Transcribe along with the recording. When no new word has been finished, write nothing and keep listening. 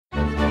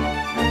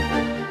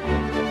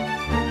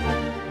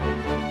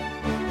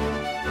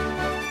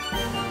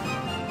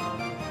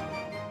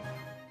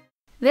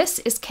This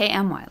is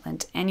K.M.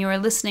 Wyland, and you are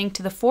listening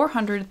to the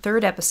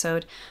 403rd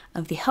episode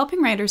of the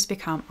Helping Writers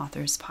Become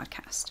Authors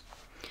podcast.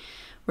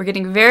 We're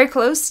getting very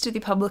close to the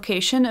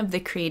publication of the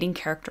Creating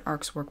Character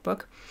Arcs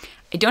workbook.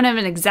 I don't have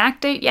an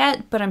exact date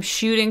yet, but I'm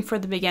shooting for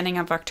the beginning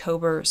of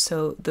October,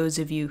 so those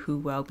of you who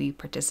will be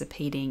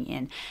participating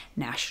in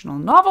National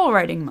Novel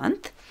Writing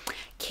Month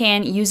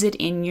can use it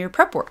in your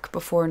prep work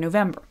before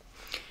November.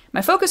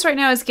 My focus right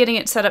now is getting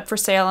it set up for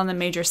sale on the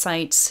major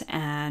sites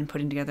and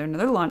putting together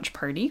another launch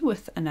party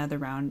with another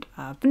round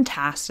of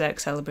fantastic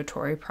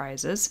celebratory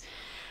prizes.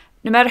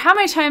 No matter how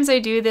many times I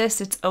do this,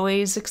 it's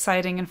always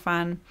exciting and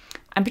fun.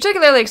 I'm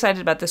particularly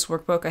excited about this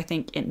workbook. I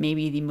think it may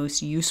be the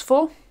most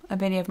useful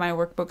of any of my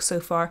workbooks so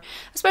far,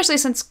 especially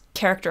since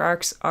character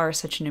arcs are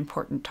such an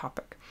important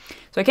topic.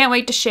 So I can't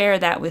wait to share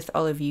that with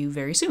all of you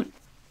very soon.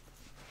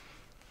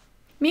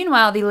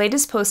 Meanwhile, the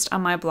latest post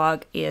on my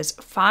blog is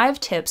 5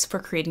 tips for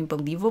creating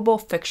believable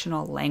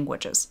fictional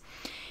languages.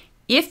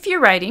 If you're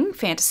writing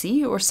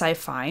fantasy or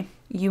sci-fi,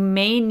 you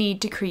may need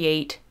to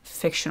create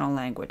fictional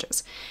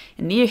languages.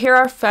 And here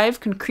are 5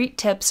 concrete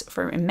tips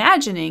for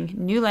imagining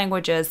new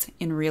languages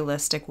in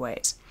realistic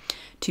ways.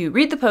 To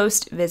read the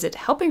post, visit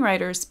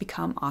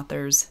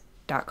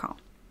helpingwritersbecomeauthors.com.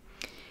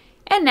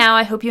 And now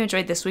I hope you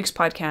enjoyed this week's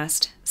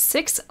podcast,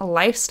 6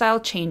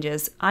 lifestyle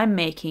changes I'm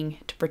making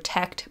to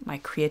protect my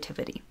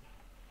creativity.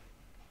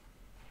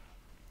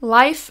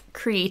 Life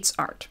creates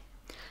art.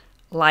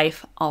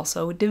 Life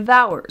also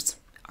devours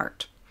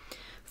art.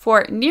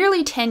 For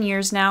nearly 10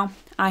 years now,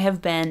 I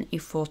have been a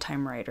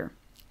full-time writer.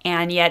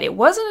 And yet it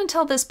wasn't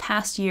until this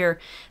past year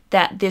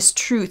that this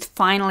truth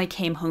finally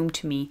came home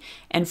to me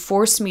and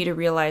forced me to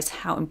realize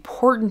how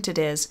important it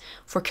is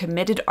for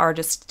committed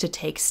artists to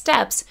take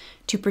steps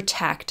to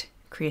protect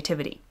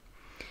creativity.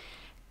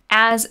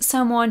 As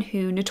someone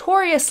who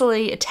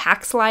notoriously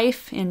attacks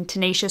life in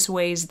tenacious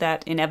ways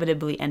that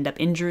inevitably end up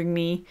injuring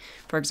me,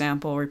 for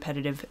example,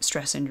 repetitive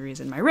stress injuries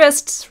in my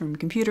wrists from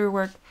computer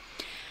work,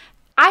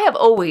 I have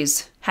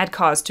always had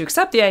cause to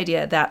accept the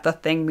idea that the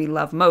thing we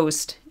love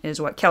most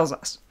is what kills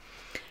us.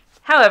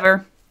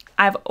 However,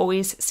 I've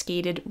always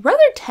skated rather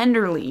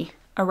tenderly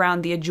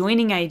around the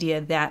adjoining idea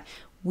that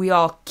we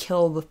all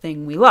kill the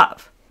thing we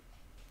love.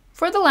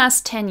 For the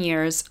last 10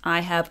 years,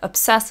 I have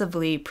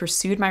obsessively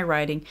pursued my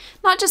writing,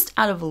 not just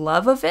out of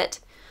love of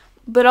it,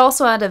 but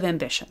also out of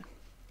ambition.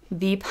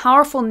 The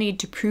powerful need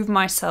to prove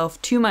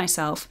myself to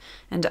myself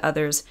and to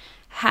others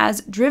has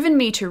driven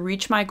me to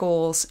reach my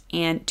goals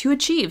and to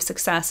achieve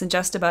success in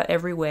just about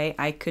every way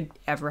I could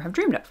ever have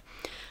dreamed of.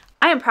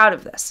 I am proud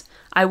of this.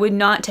 I would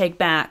not take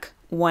back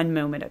one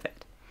moment of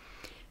it.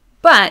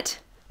 But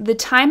the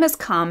time has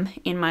come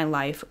in my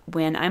life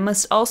when I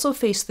must also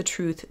face the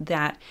truth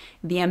that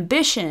the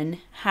ambition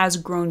has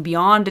grown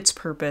beyond its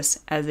purpose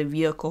as a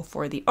vehicle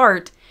for the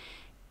art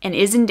and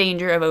is in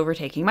danger of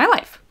overtaking my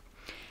life.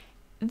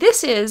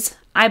 This is,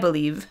 I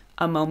believe,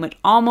 a moment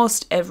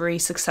almost every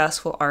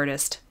successful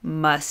artist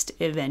must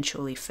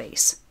eventually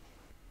face.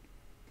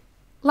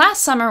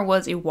 Last summer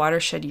was a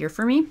watershed year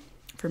for me,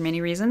 for many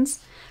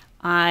reasons.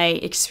 I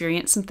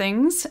experienced some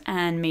things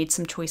and made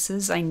some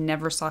choices I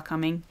never saw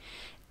coming.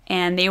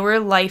 And they were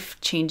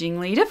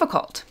life-changingly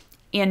difficult,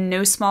 in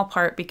no small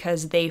part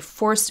because they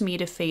forced me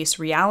to face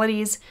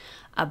realities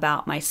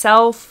about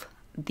myself,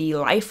 the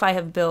life I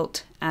have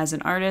built as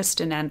an artist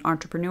and an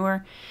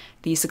entrepreneur,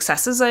 the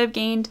successes I have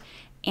gained,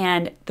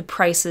 and the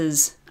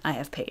prices I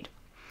have paid.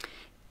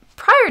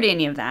 Prior to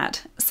any of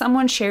that,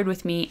 someone shared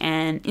with me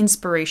an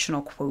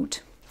inspirational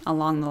quote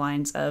along the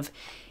lines of,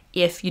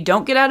 "If you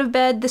don't get out of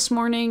bed this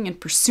morning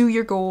and pursue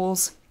your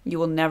goals, you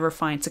will never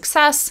find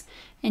success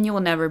and you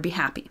will never be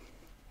happy."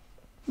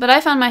 But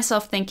I found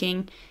myself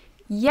thinking,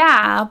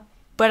 yeah,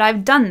 but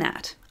I've done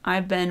that.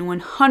 I've been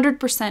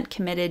 100%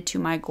 committed to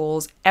my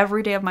goals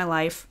every day of my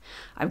life.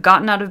 I've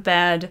gotten out of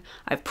bed,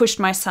 I've pushed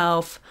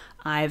myself,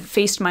 I've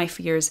faced my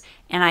fears,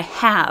 and I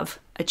have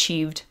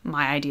achieved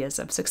my ideas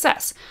of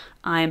success.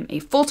 I'm a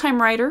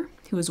full-time writer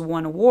who has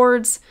won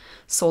awards,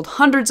 sold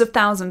hundreds of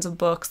thousands of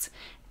books,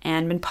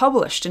 and been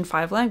published in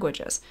 5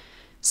 languages.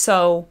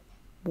 So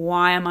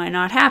why am I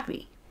not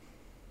happy?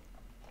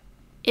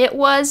 It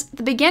was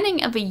the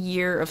beginning of a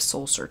year of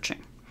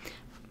soul-searching.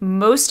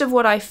 Most of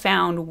what I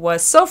found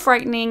was so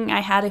frightening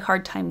I had a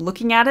hard time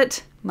looking at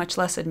it, much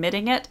less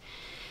admitting it.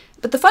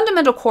 But the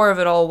fundamental core of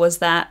it all was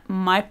that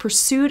my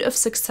pursuit of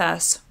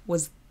success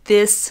was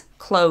this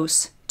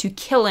close to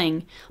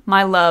killing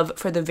my love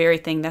for the very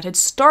thing that had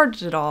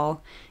started it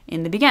all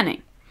in the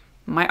beginning,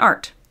 my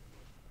art.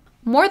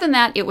 More than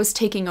that, it was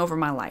taking over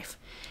my life.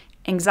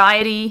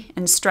 Anxiety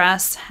and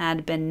stress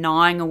had been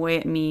gnawing away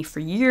at me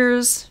for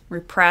years,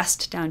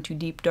 repressed down to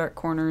deep, dark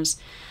corners.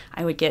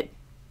 I would get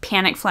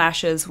panic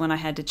flashes when I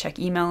had to check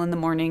email in the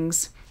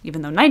mornings,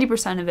 even though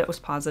 90% of it was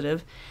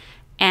positive.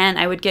 And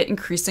I would get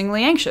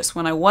increasingly anxious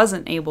when I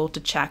wasn't able to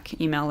check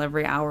email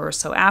every hour or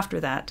so after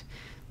that,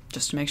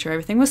 just to make sure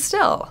everything was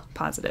still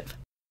positive.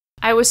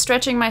 I was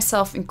stretching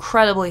myself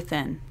incredibly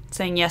thin,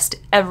 saying yes to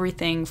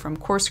everything from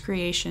course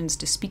creations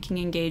to speaking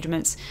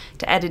engagements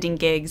to editing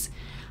gigs.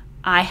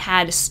 I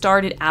had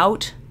started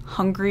out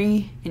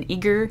hungry and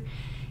eager.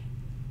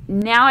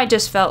 Now I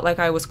just felt like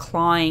I was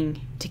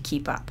clawing to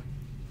keep up.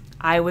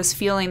 I was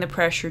feeling the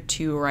pressure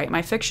to write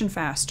my fiction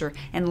faster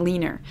and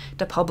leaner,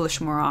 to publish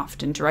more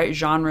often, to write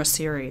genre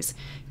series,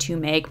 to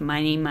make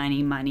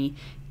money,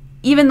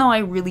 even though I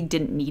really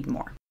didn't need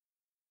more.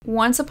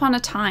 Once upon a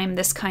time,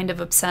 this kind of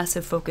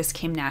obsessive focus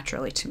came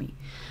naturally to me.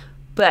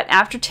 But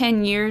after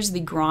 10 years, the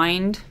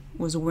grind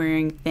was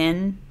wearing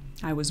thin.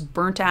 I was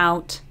burnt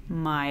out,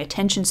 my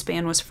attention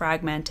span was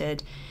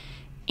fragmented,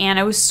 and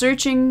I was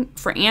searching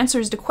for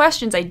answers to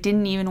questions I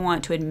didn't even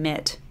want to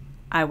admit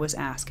I was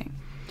asking.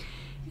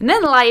 And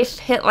then life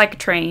hit like a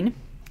train,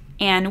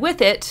 and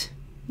with it,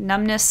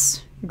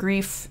 numbness,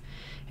 grief,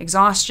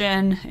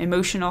 exhaustion,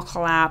 emotional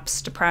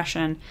collapse,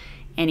 depression,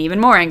 and even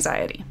more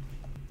anxiety.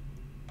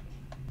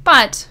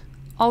 But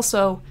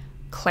also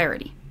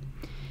clarity.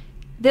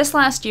 This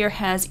last year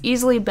has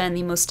easily been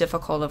the most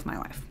difficult of my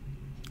life,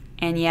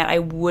 and yet I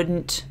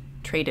wouldn't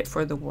trade it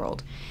for the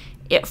world.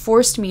 It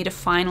forced me to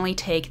finally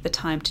take the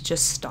time to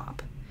just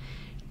stop.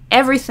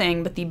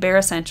 Everything but the bare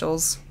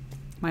essentials,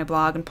 my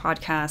blog and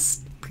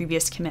podcast,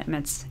 previous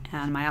commitments,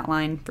 and my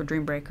outline for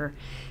Dreambreaker,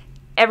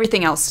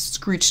 everything else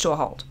screeched to a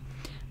halt.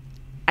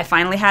 I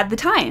finally had the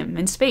time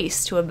and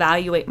space to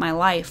evaluate my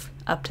life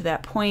up to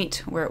that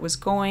point, where it was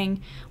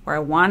going, where I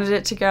wanted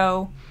it to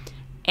go,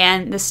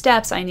 and the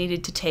steps I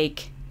needed to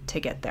take to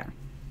get there.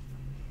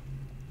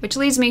 Which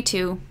leads me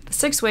to the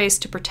 6 ways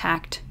to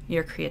protect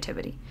your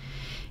creativity.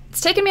 It's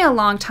taken me a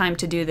long time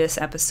to do this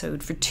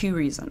episode for 2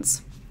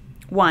 reasons.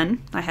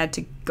 1, I had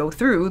to go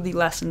through the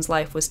lessons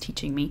life was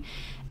teaching me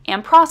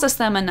and process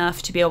them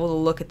enough to be able to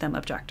look at them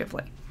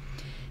objectively.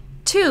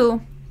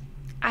 2,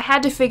 I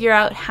had to figure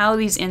out how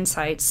these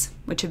insights,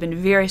 which have been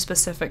very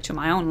specific to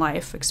my own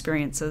life,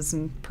 experiences,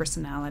 and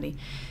personality,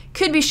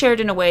 could be shared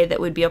in a way that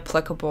would be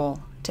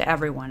applicable to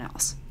everyone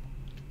else.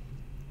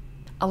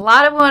 A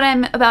lot of what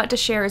I'm about to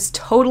share is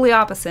totally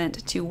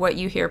opposite to what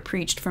you hear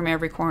preached from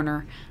every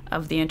corner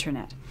of the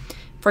internet.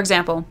 For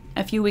example,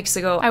 a few weeks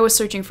ago, I was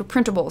searching for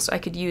printables I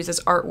could use as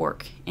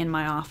artwork in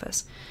my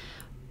office.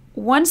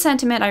 One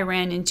sentiment I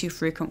ran into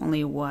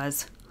frequently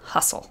was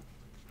hustle.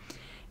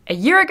 A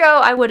year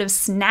ago, I would have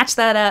snatched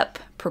that up,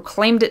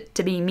 proclaimed it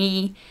to be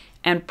me,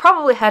 and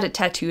probably had it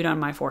tattooed on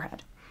my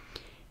forehead.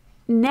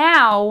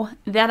 Now,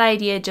 that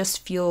idea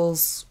just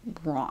feels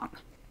wrong.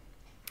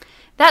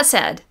 That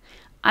said,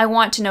 I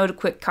want to note a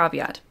quick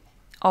caveat.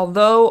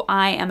 Although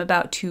I am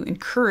about to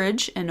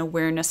encourage an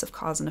awareness of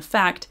cause and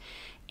effect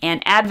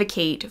and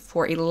advocate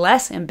for a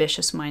less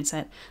ambitious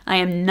mindset, I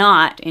am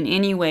not in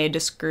any way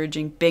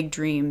discouraging big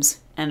dreams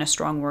and a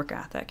strong work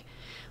ethic.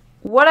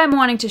 What I'm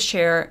wanting to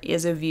share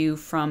is a view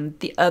from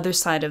the other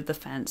side of the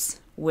fence,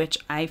 which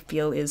I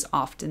feel is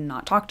often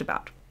not talked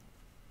about.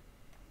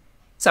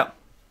 So,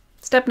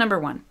 step number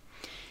 1,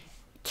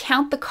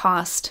 count the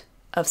cost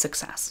of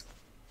success.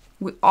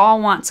 We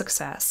all want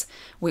success.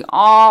 We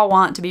all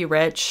want to be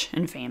rich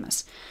and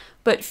famous.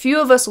 But few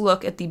of us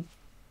look at the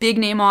big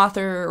name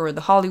author or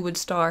the Hollywood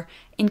star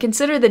and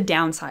consider the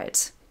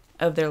downsides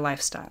of their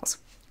lifestyles.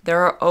 There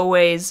are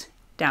always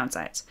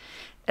downsides.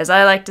 As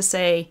I like to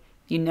say,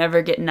 you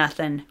never get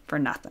nothing for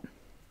nothing.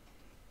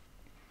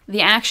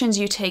 The actions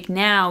you take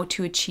now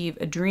to achieve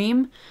a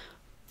dream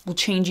will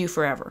change you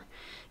forever.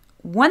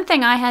 One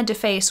thing I had to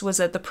face was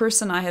that the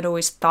person I had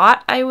always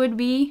thought I would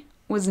be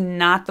was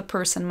not the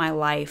person my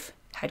life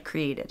had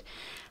created.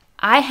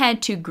 I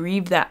had to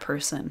grieve that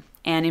person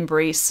and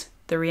embrace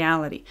the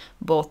reality,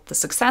 both the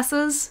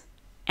successes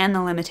and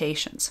the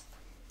limitations.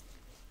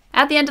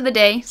 At the end of the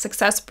day,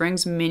 success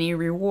brings many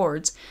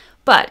rewards,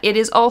 but it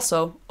is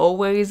also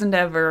always and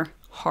ever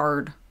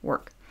hard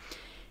work.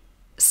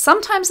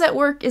 Sometimes that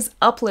work is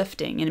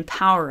uplifting and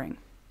empowering,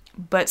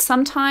 but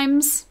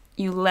sometimes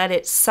you let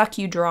it suck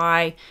you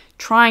dry,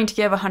 trying to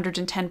give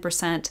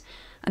 110%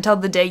 until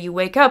the day you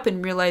wake up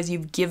and realize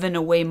you've given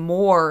away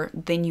more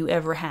than you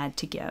ever had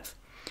to give.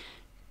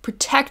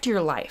 Protect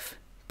your life.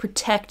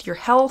 Protect your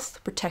health,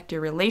 protect your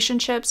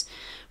relationships,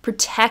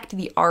 protect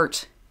the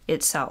art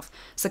itself.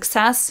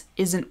 Success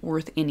isn't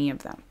worth any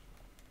of them.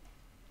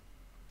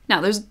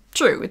 Now,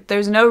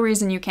 there's no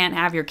reason you can't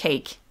have your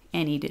cake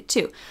and eat it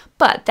too,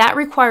 but that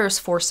requires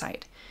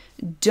foresight.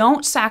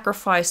 Don't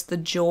sacrifice the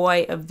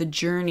joy of the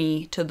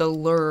journey to the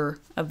lure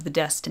of the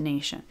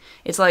destination.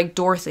 It's like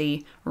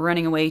Dorothy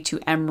running away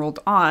to Emerald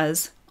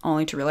Oz,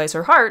 only to realize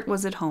her heart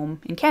was at home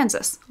in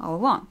Kansas all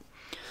along.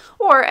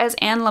 Or as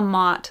Anne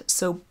Lamott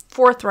so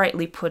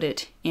forthrightly put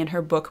it in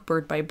her book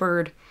Bird by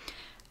Bird,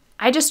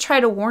 I just try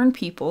to warn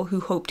people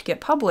who hope to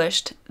get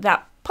published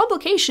that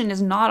publication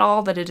is not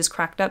all that it is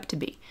cracked up to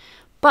be,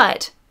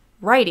 but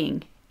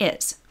writing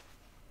is.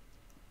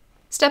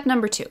 Step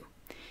number 2,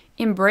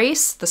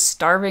 embrace the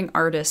starving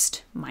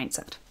artist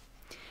mindset.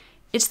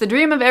 It's the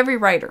dream of every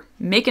writer.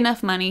 Make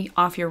enough money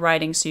off your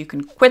writing so you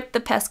can quit the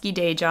pesky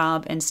day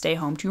job and stay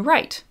home to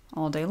write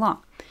all day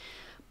long.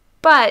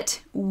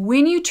 But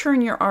when you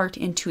turn your art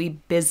into a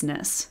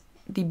business,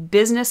 the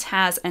business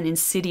has an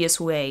insidious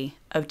way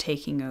of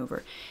taking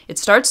over. It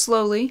starts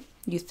slowly.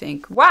 You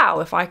think, wow,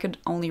 if I could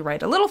only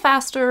write a little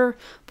faster,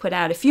 put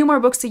out a few more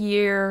books a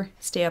year,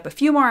 stay up a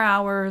few more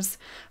hours,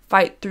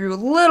 fight through a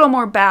little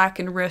more back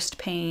and wrist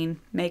pain,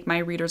 make my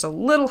readers a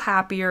little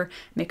happier,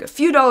 make a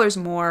few dollars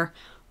more,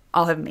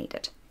 I'll have made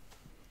it.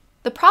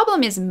 The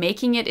problem is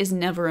making it is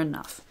never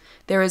enough.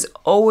 There is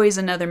always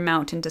another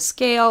mountain to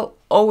scale,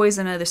 always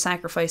another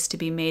sacrifice to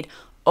be made,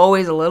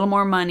 always a little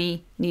more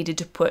money needed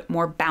to put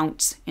more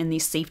bounce in the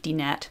safety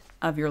net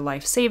of your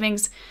life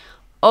savings,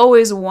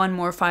 always one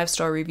more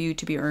 5-star review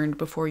to be earned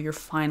before you're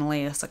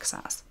finally a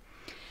success.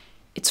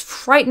 It's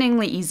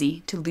frighteningly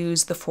easy to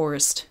lose the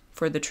forest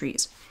for the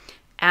trees.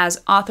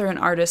 As author and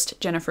artist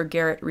Jennifer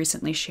Garrett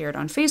recently shared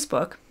on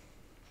Facebook,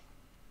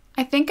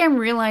 I think I'm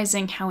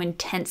realizing how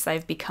intense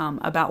I've become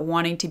about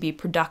wanting to be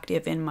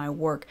productive in my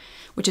work,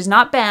 which is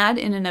not bad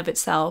in and of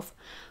itself,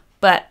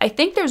 but I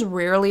think there's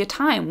rarely a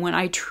time when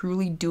I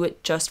truly do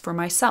it just for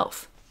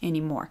myself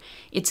anymore.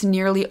 It's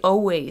nearly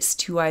always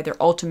to either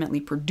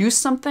ultimately produce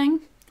something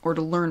or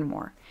to learn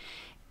more.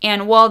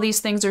 And while these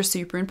things are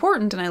super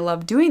important and I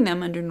love doing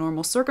them under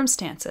normal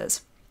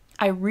circumstances,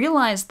 I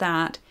realize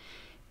that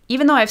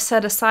even though I've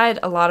set aside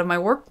a lot of my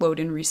workload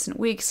in recent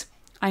weeks,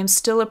 I am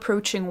still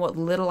approaching what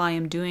little I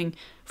am doing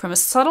from a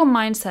subtle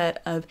mindset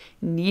of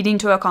needing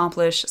to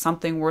accomplish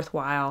something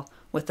worthwhile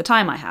with the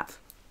time I have.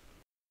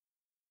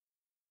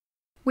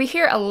 We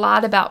hear a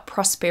lot about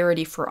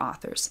prosperity for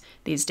authors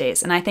these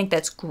days, and I think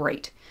that's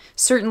great.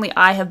 Certainly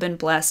I have been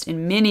blessed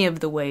in many of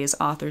the ways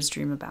authors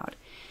dream about.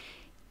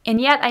 And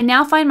yet I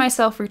now find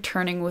myself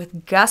returning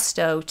with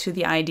gusto to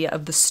the idea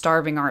of the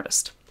starving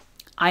artist.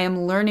 I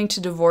am learning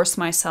to divorce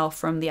myself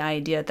from the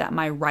idea that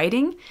my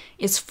writing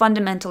is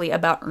fundamentally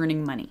about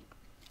earning money.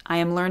 I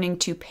am learning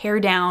to pare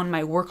down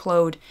my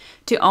workload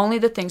to only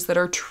the things that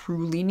are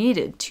truly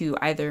needed to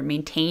either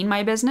maintain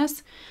my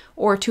business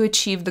or to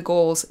achieve the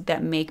goals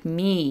that make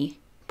me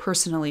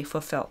personally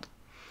fulfilled.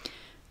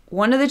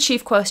 One of the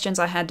chief questions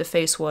I had to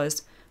face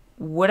was,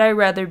 would I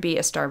rather be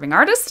a starving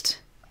artist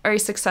or a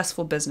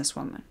successful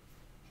businesswoman?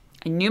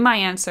 I knew my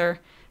answer,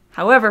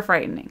 however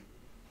frightening.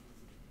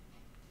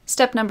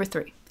 Step number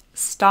 3,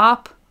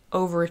 stop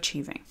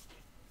overachieving.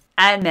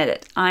 I admit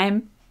it,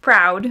 I'm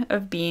proud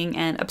of being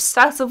an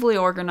obsessively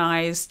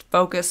organized,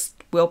 focused,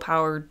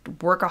 willpowered,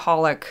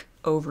 workaholic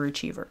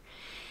overachiever.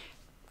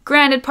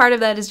 Granted, part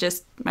of that is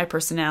just my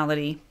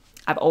personality.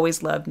 I've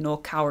always loved Noel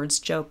Coward's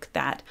joke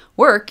that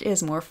work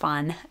is more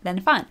fun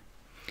than fun.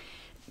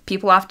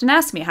 People often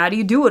ask me, how do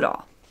you do it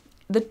all?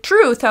 The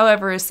truth,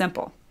 however, is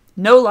simple.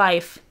 No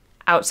life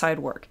outside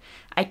work.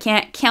 I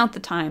can't count the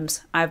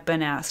times I've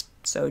been asked,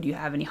 so do you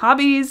have any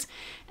hobbies?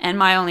 And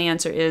my only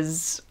answer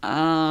is,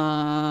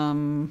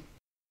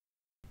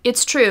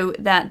 It's true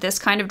that this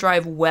kind of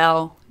drive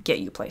will get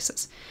you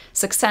places.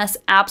 Success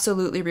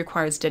absolutely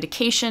requires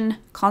dedication,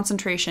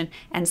 concentration,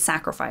 and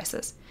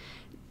sacrifices.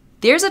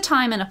 There's a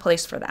time and a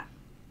place for that.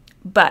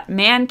 But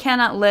man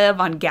cannot live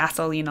on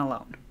gasoline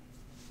alone.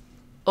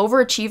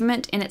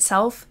 Overachievement in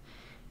itself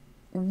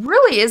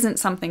really isn't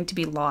something to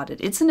be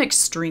lauded. It's an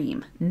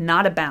extreme,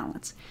 not a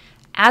balance.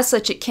 As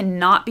such, it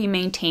cannot be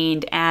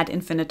maintained ad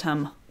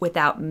infinitum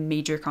without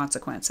major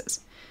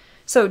consequences.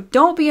 So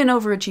don't be an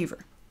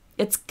overachiever.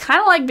 It's kind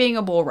of like being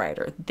a bull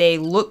rider. They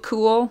look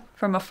cool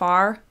from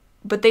afar,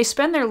 but they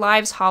spend their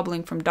lives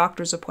hobbling from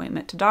doctor's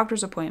appointment to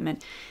doctor's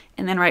appointment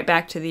and then right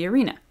back to the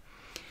arena.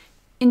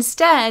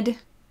 Instead,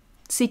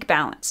 seek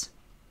balance.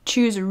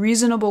 Choose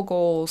reasonable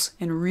goals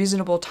and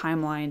reasonable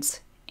timelines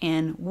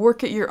and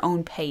work at your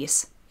own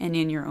pace and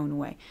in your own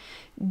way.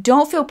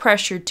 Don't feel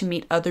pressured to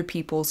meet other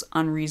people's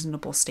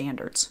unreasonable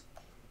standards.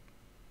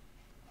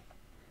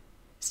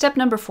 Step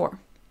number 4,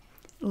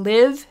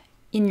 live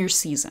in your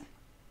season.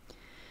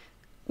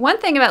 One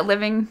thing about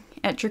living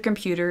at your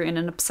computer in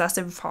an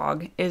obsessive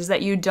fog is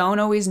that you don't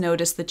always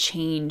notice the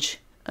change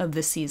of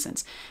the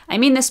seasons. I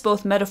mean this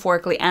both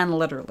metaphorically and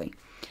literally.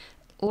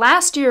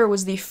 Last year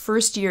was the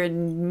first year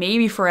in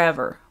maybe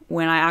forever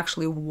when I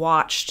actually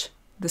watched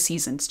the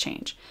seasons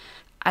change.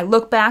 I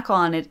look back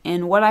on it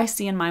and what I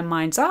see in my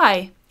mind's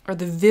eye are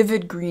the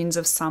vivid greens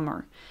of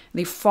summer,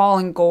 the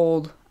falling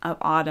gold of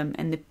autumn,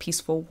 and the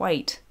peaceful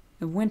white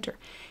of winter.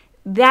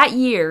 That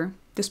year,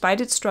 despite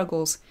its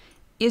struggles,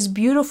 is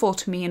beautiful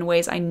to me in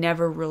ways I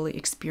never really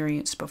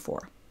experienced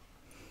before.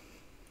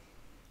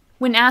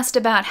 When asked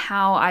about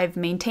how I've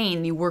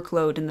maintained the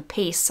workload and the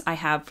pace I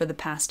have for the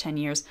past 10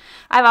 years,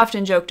 I've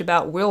often joked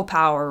about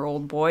willpower,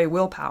 old boy,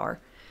 willpower.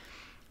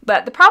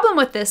 But the problem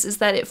with this is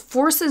that it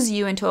forces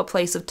you into a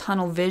place of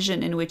tunnel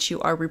vision in which you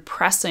are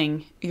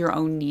repressing your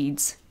own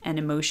needs and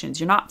emotions.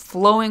 You're not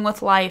flowing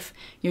with life,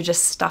 you're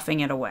just stuffing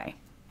it away.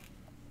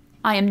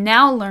 I am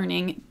now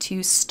learning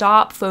to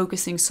stop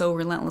focusing so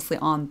relentlessly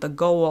on the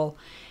goal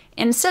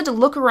and instead to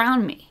look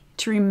around me,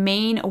 to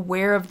remain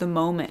aware of the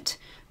moment,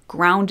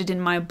 grounded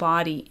in my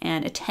body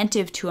and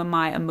attentive to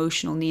my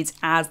emotional needs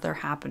as they're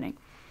happening.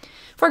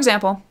 For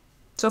example,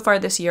 So far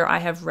this year, I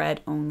have read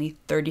only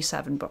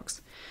 37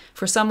 books.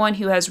 For someone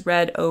who has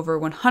read over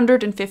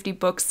 150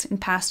 books in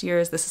past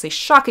years, this is a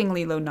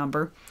shockingly low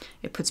number.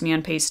 It puts me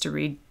on pace to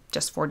read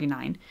just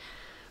 49.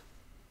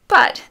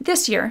 But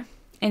this year,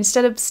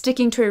 instead of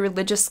sticking to a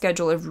religious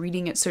schedule of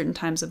reading at certain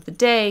times of the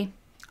day,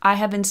 I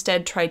have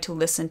instead tried to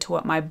listen to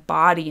what my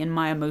body and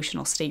my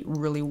emotional state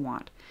really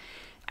want.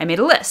 I made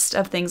a list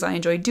of things I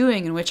enjoy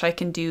doing and which I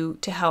can do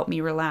to help me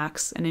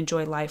relax and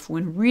enjoy life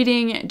when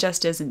reading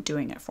just isn't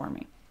doing it for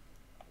me.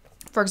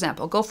 For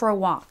example, go for a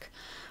walk,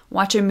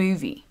 watch a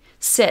movie,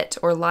 sit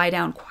or lie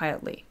down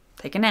quietly,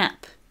 take a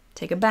nap,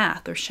 take a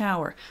bath or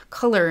shower,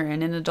 color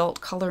in an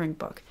adult coloring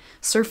book,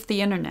 surf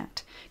the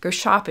internet, go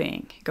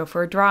shopping, go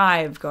for a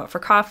drive, go out for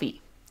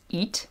coffee,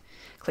 eat,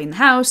 clean the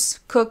house,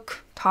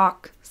 cook,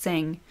 talk,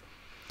 sing.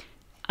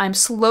 I'm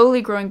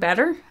slowly growing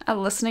better at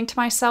listening to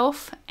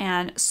myself,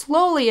 and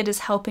slowly it is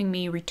helping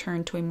me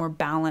return to a more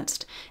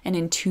balanced and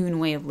in tune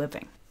way of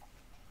living.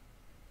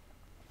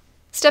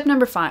 Step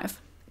number 5,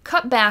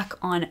 cut back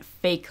on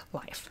fake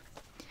life.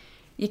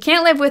 You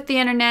can't live with the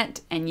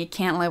internet, and you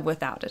can't live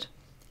without it.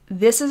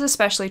 This is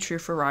especially true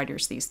for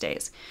writers these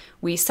days.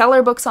 We sell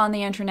our books on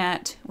the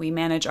internet, we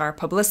manage our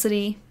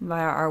publicity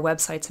via our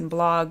websites and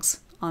blogs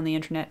on the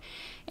internet,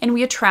 and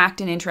we attract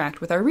and interact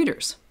with our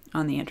readers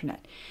on the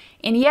internet.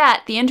 And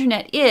yet, the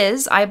internet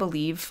is, I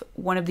believe,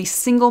 one of the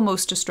single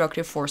most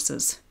destructive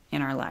forces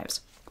in our lives.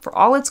 For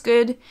all it's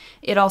good,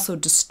 it also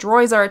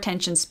destroys our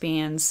attention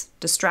spans,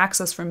 distracts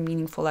us from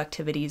meaningful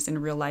activities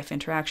and real-life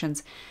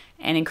interactions,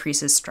 and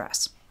increases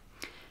stress.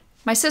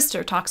 My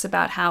sister talks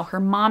about how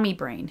her mommy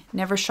brain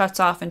never shuts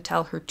off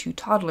until her 2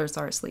 toddlers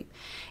are asleep.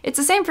 It's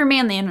the same for me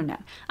on the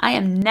internet. I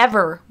am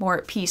never more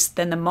at peace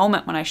than the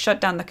moment when I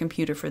shut down the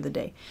computer for the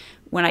day.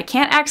 When I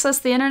can't access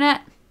the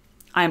internet,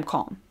 I am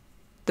calm.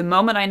 The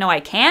moment I know I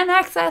can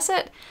access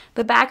it,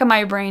 the back of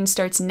my brain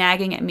starts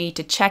nagging at me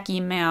to check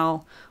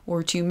email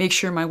or to make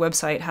sure my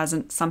website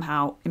hasn't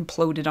somehow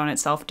imploded on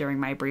itself during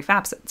my brief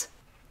absence.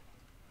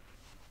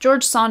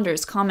 George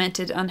Saunders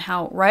commented on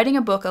how writing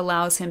a book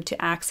allows him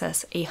to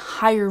access a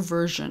higher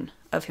version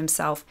of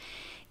himself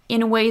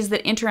in ways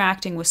that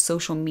interacting with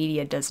social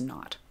media does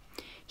not.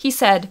 He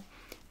said,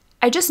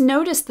 "I just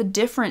noticed the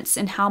difference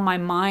in how my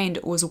mind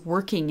was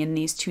working in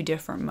these 2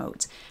 different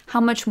modes, how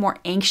much more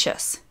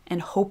anxious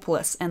and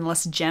hopeless and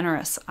less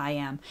generous I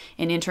am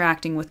in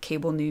interacting with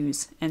cable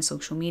news and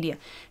social media.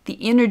 The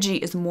energy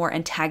is more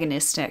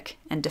antagonistic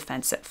and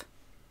defensive."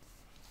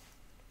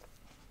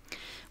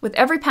 With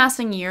every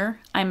passing year,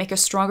 I make a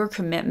stronger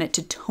commitment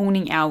to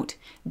toning out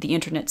the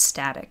internet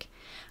static.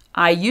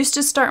 I used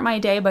to start my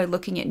day by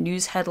looking at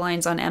news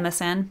headlines on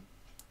MSN.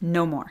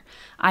 No more.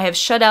 I have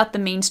shut out the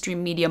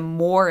mainstream media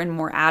more and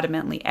more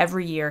adamantly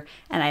every year,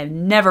 and I have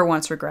never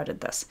once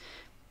regretted this.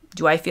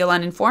 Do I feel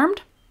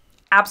uninformed?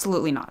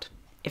 Absolutely not.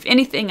 If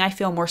anything, I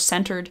feel more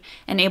centered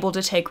and able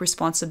to take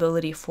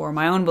responsibility for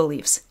my own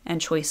beliefs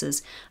and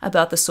choices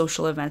about the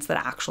social events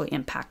that actually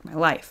impact my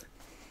life.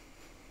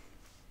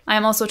 I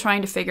am also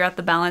trying to figure out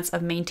the balance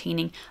of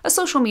maintaining a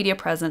social media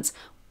presence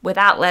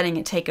without letting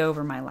it take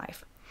over my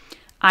life.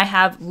 I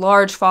have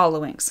large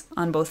followings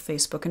on both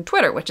Facebook and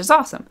Twitter, which is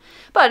awesome,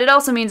 but it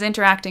also means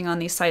interacting on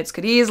these sites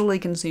could easily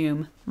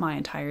consume my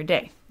entire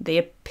day. They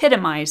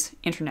epitomize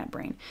internet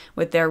brain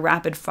with their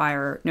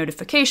rapid-fire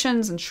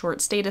notifications and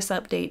short status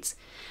updates.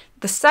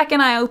 The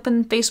second I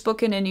open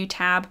Facebook in a new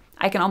tab,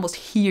 I can almost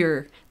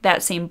hear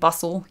that same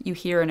bustle you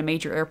hear in a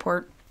major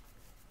airport.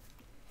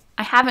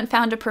 I haven't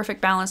found a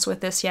perfect balance with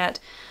this yet.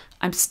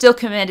 I'm still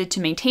committed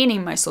to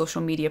maintaining my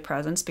social media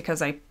presence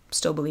because I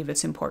still believe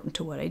it's important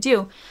to what I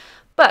do.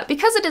 But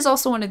because it is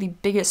also one of the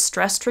biggest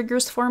stress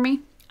triggers for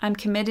me, I'm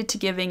committed to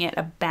giving it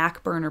a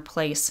back burner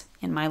place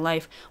in my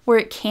life where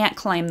it can't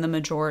claim the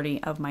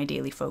majority of my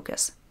daily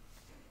focus.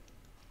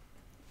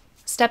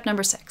 Step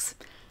number 6,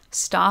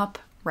 stop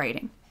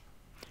writing.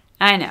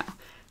 I know,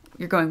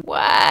 you're going,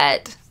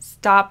 what?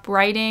 Stop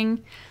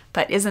writing?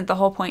 But isn't the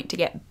whole point to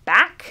get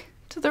back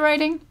to the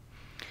writing?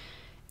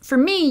 For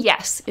me,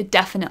 yes, it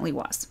definitely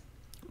was.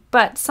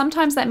 But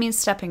sometimes that means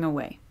stepping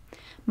away.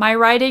 My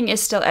writing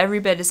is still every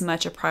bit as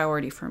much a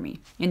priority for me.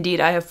 Indeed,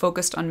 I have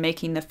focused on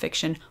making the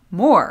fiction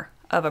more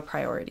of a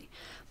priority.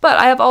 But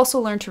I have also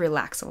learned to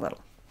relax a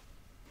little.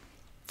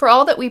 For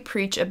all that we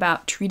preach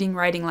about treating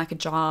writing like a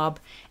job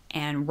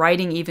and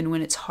writing even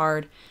when it's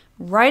hard,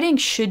 writing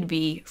should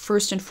be,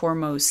 first and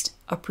foremost,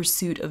 a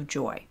pursuit of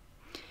joy.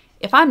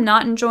 If I'm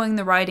not enjoying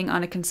the writing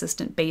on a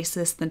consistent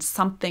basis, then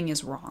something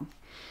is wrong.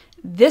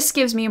 This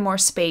gives me more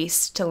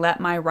space to let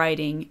my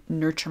writing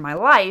nurture my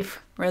life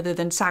rather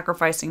than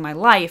sacrificing my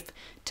life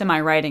to my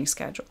writing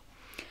schedule.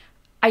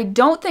 I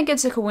don't think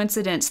it's a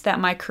coincidence that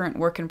my current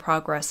work in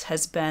progress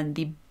has been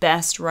the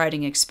best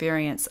writing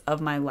experience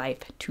of my life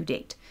to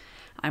date.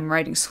 I'm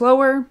writing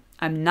slower,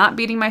 I'm not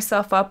beating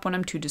myself up when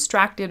I'm too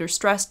distracted or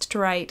stressed to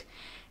write,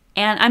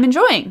 and I'm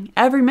enjoying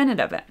every minute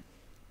of it.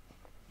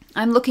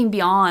 I'm looking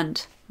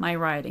beyond my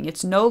writing.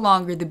 It's no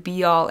longer the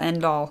be-all,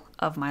 end-all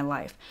of my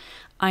life.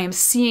 I am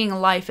seeing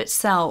life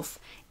itself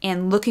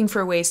and looking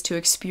for ways to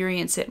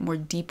experience it more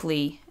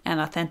deeply and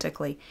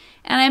authentically,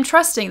 and I am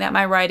trusting that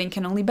my writing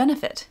can only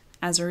benefit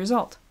as a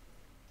result.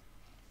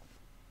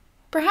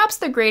 Perhaps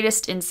the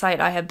greatest insight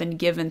I have been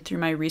given through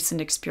my recent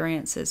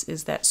experiences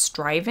is that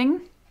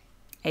striving,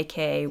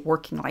 aka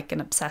working like an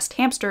obsessed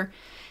hamster,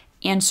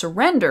 and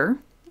surrender,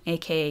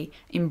 aka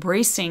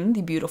embracing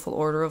the beautiful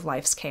order of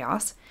life's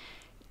chaos,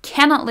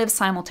 cannot live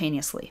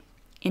simultaneously.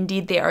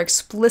 Indeed, they are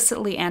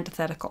explicitly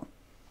antithetical.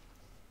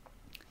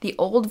 The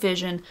old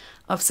vision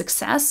of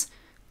success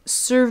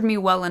served me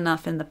well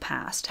enough in the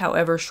past,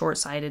 however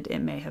short-sighted it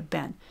may have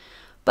been.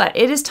 But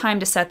it is time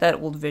to set that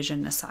old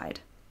vision aside.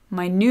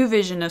 My new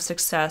vision of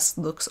success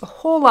looks a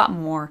whole lot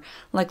more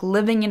like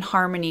living in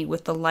harmony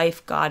with the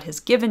life God has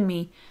given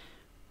me,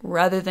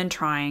 rather than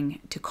trying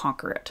to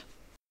conquer it.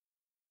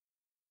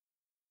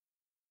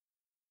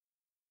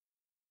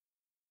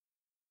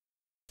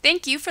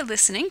 Thank you for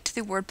listening to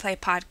the Wordplay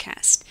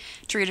Podcast.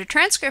 To read a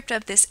transcript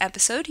of this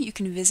episode, you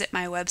can visit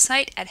my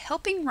website at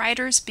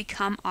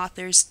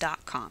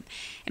helpingwritersbecomeauthors.com.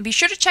 And be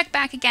sure to check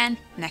back again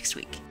next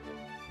week.